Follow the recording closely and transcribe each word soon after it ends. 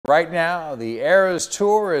Right now, the Eras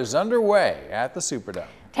Tour is underway at the Superdome.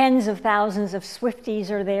 Tens of thousands of Swifties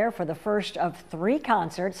are there for the first of 3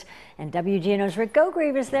 concerts, and WGNO's Rick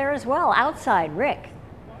Gogrieve is there as well. Outside, Rick.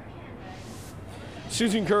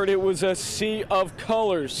 Susan Kurt, it was a sea of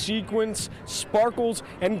colors, sequins, sparkles,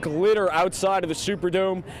 and glitter outside of the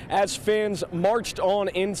Superdome as fans marched on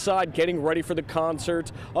inside getting ready for the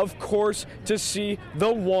concert, of course, to see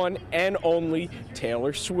the one and only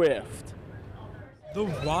Taylor Swift. The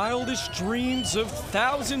wildest dreams of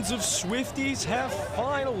thousands of Swifties have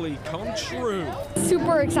finally come true.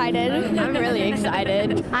 Super excited. I'm really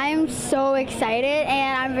excited. I'm so excited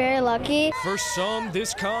and I'm very lucky. For some,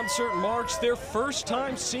 this concert marks their first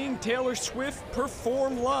time seeing Taylor Swift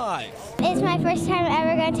perform live. It's my first time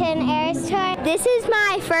ever going to an Eras tour. This is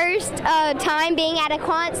my first time being at a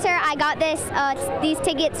concert. I got these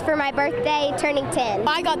tickets for my birthday, turning 10.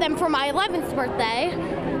 I got them for my 11th birthday,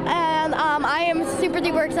 and I am super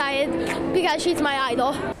duper excited because she's my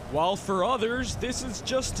idol. While for others, this is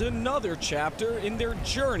just another chapter in their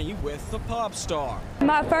journey with the pop star.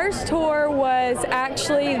 My first tour was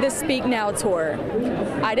actually the Speak Now tour.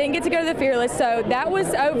 I didn't get to go to the Fearless, so that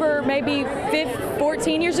was over maybe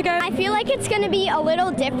 14 years ago. I feel like it's going to be a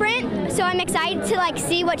little different, so I'm excited to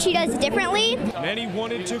see what she does differently. Many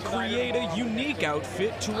wanted to create a unique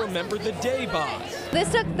outfit to remember the day by.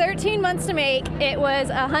 This took 13 months to make. It was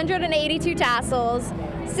 182 tassels,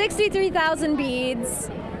 63,000 beads,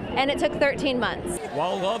 and it took 13 months.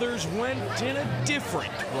 While others went in a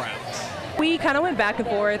different route. We kind of went back and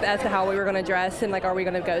forth as to how we were going to dress, and are we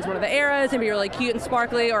going to go as one of the eras and be really cute and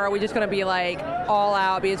sparkly, or are we just going to be all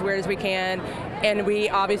out, be as weird as we can? And we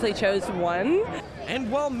obviously chose one. And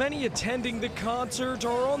while many attending the concert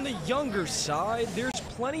are on the younger side, there's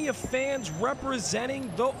plenty of fans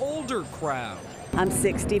representing the older crowd. I'm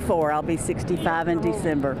 64. I'll be 65 in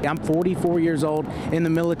December. I'm 44 years old, in the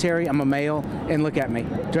military. I'm a male, and look at me,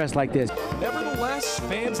 dressed like this. Nevertheless,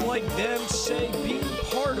 fans like them say being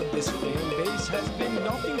part of this fan base has been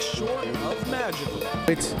nothing short of magical.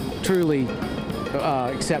 It's truly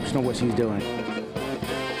exceptional what she's doing.